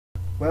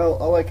Well,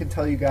 all I can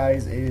tell you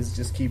guys is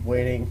just keep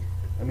waiting.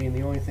 I mean,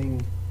 the only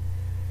thing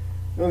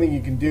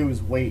you can do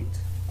is wait.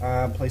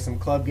 Play some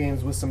club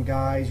games with some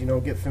guys.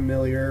 Get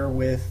familiar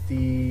with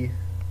the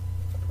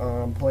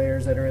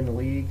players that are in the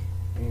league,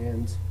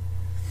 and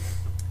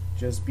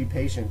just be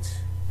patient.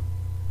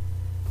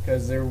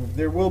 Because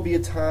there will be a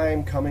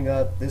time coming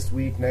up this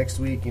week, next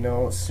week,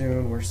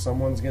 soon, where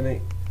someone's gonna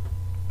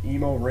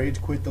emo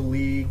rage quit the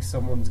league.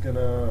 Someone's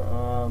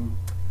gonna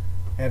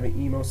have an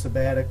emo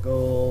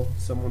sabbatical.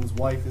 Someone's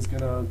wife is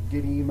gonna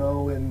get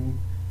emo and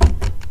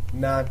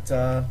not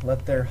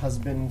let their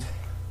husband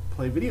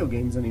play video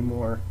games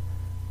anymore.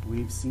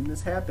 We've seen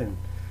this happen.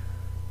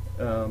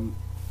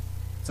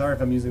 Sorry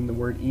if I'm using the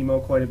word emo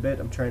quite a bit.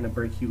 I'm trying to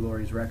break Hugh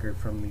Laurie's record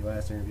from the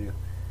last interview.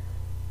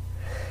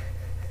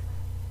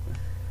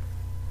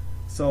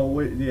 So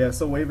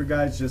waiver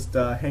guys, just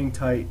hang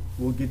tight.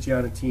 We'll get you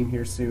on a team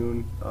here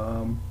soon.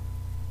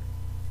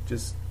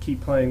 Just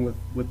keep playing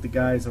with the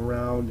guys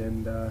around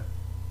and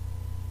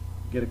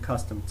get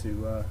accustomed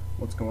to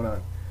what's going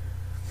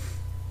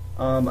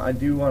on. I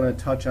do want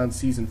to touch on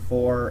Season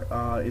 4.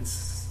 It's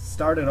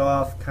started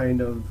off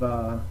kind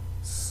of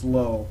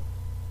slow.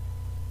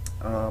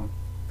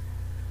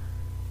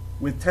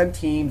 With 10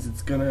 teams,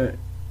 it's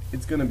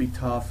gonna be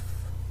tough.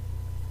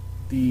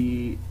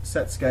 The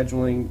set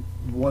scheduling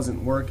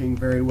wasn't working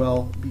very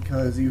well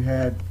because you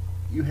had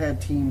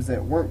teams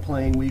that weren't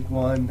playing week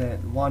 1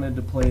 that wanted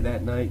to play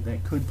that night,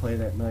 that could play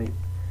that night.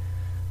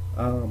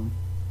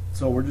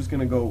 So we're just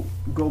gonna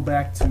go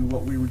back to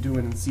what we were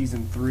doing in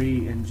Season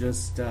 3 and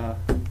just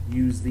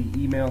use the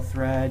email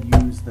thread,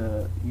 use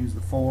the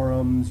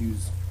forums,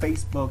 use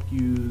Facebook,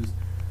 use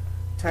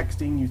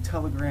texting, use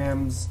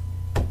telegrams,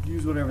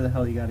 use whatever the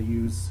hell you got to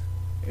use,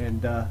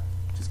 and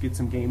just get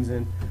some games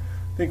in.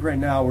 I think right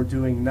now we're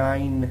doing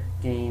 9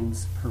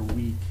 games per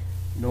week,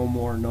 no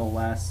more, no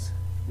less.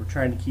 We're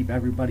trying to keep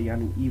everybody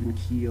on an even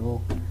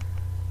keel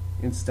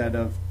instead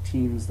of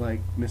teams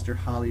like Mr.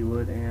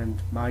 Hollywood and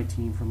my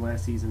team from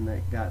last season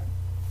that got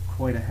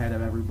quite ahead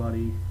of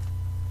everybody.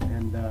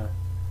 And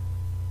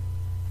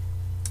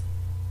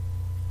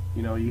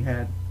you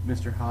had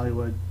Mr.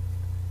 Hollywood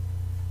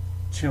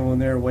chilling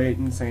there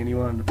waiting, saying he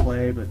wanted to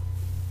play, but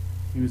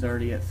he was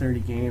already at 30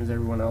 games.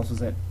 Everyone else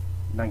was at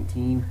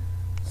 19.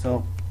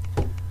 So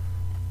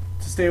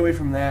to stay away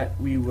from that,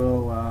 we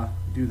will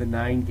do the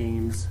 9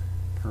 games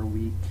per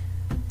week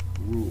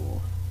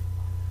rule.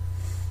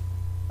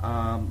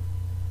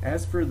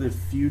 As for the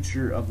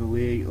future of the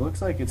league, it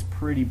looks like it's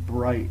pretty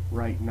bright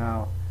right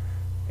now.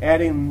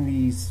 Adding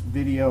these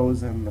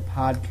videos and the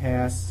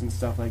podcasts and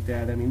stuff like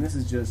that, I mean, this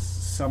is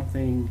just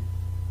something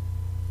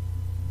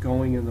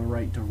going in the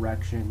right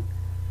direction.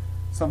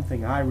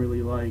 Something I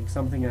really like,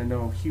 something I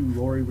know Hugh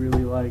Laurie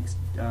really likes,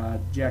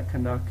 Jack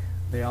Canuck,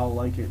 they all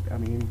like it. I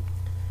mean,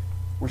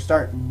 we're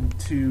starting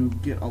to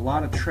get a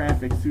lot of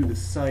traffic through the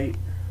site,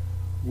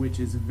 which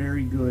is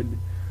very good.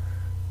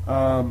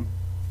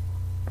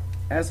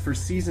 As for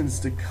seasons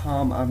to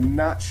come, I'm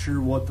not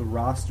sure what the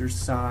roster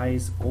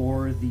size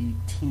or the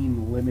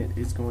team limit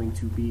is going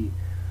to be.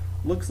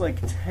 Looks like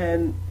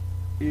 10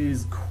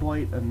 is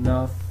quite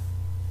enough.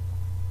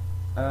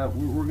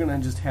 We're going to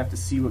just have to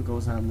see what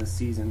goes on this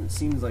season. It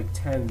seems like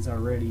 10 is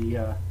already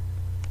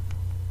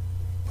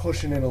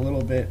pushing it a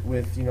little bit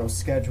with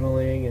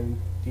scheduling and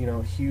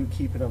Hugh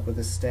keeping up with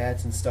his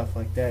stats and stuff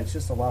like that. It's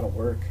just a lot of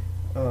work.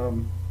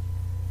 And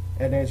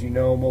as you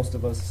know, most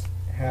of us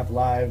have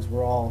lives.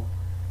 We're all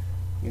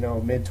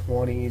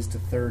mid-20s to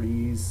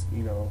 30s.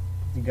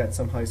 You got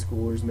some high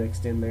schoolers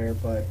mixed in there,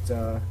 but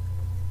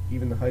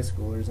even the high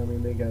schoolers, I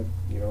mean, they got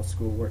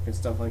schoolwork and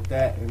stuff like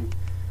that. And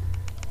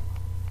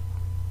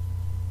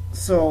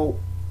so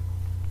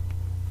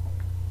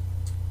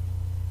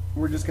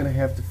we're just going to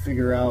have to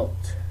figure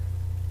out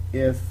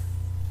if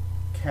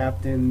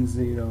captains,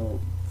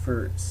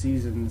 for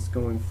seasons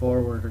going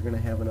forward are going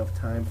to have enough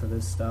time for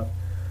this stuff.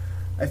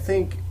 I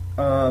think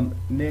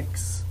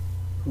Nick's,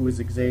 who is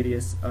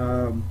Exadius,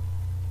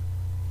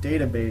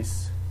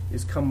 database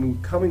is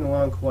coming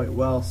along quite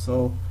well,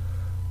 so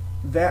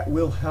that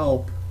will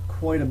help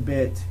quite a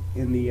bit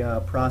in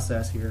the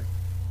process here.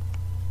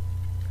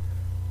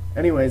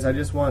 Anyways, I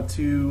just want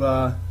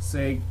to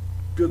say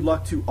good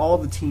luck to all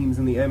the teams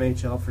in the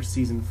MHL for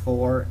Season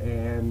 4,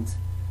 and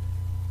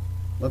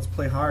let's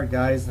play hard,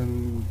 guys,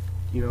 and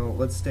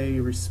let's stay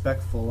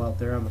respectful out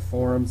there on the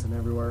forums and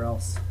everywhere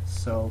else.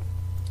 So,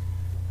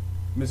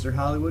 Mr.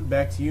 Hollywood,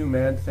 back to you,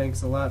 man.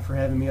 Thanks a lot for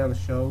having me on the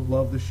show.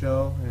 Love the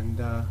show,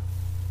 and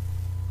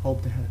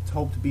hope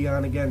to be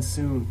on again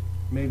soon.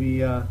 Maybe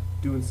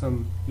doing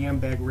some yam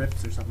bag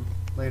rips or something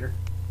later.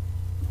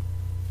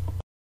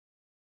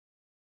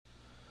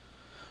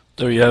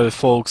 There you have it,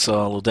 folks.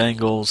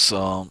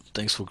 Ludangos,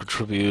 thanks for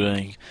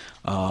contributing.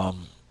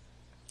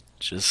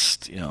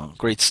 Just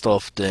great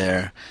stuff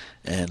there,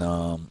 and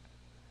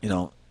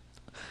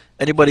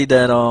anybody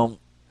that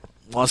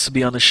wants to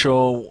be on the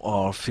show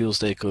or feels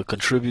they could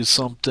contribute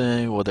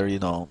something, whether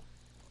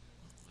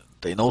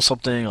they know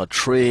something, a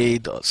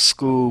trade, a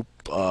scoop,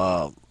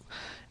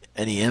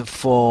 any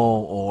info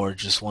or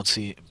just wants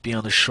to be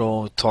on the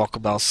show, talk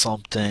about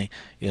something,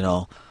 you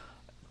know,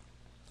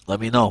 let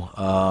me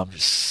know.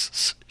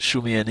 Just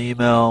shoot me an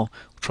email.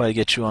 We'll try to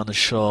get you on the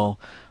show.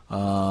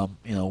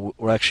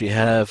 We actually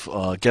have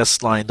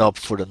guests lined up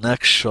for the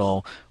next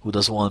show who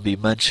doesn't want to be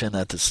mentioned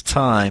at this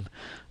time,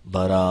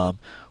 but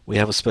we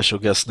have a special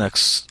guest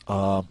next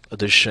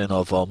edition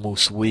of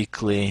Moose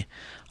Weekly.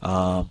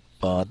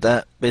 But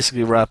that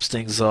basically wraps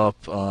things up.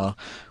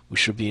 We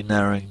should be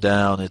narrowing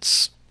down.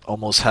 It's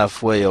almost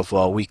halfway of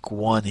week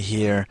one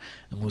here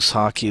in Moose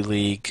Hockey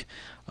League.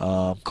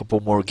 A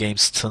couple more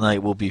games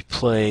tonight will be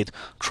played.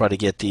 Try to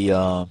get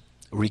the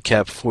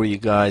recap for you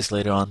guys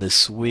later on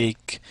this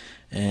week.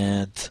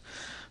 And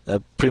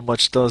that pretty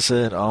much does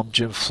it. I'm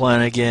Jim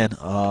Flanagan.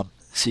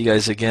 See you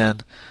guys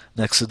again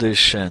next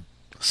edition.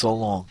 So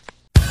long.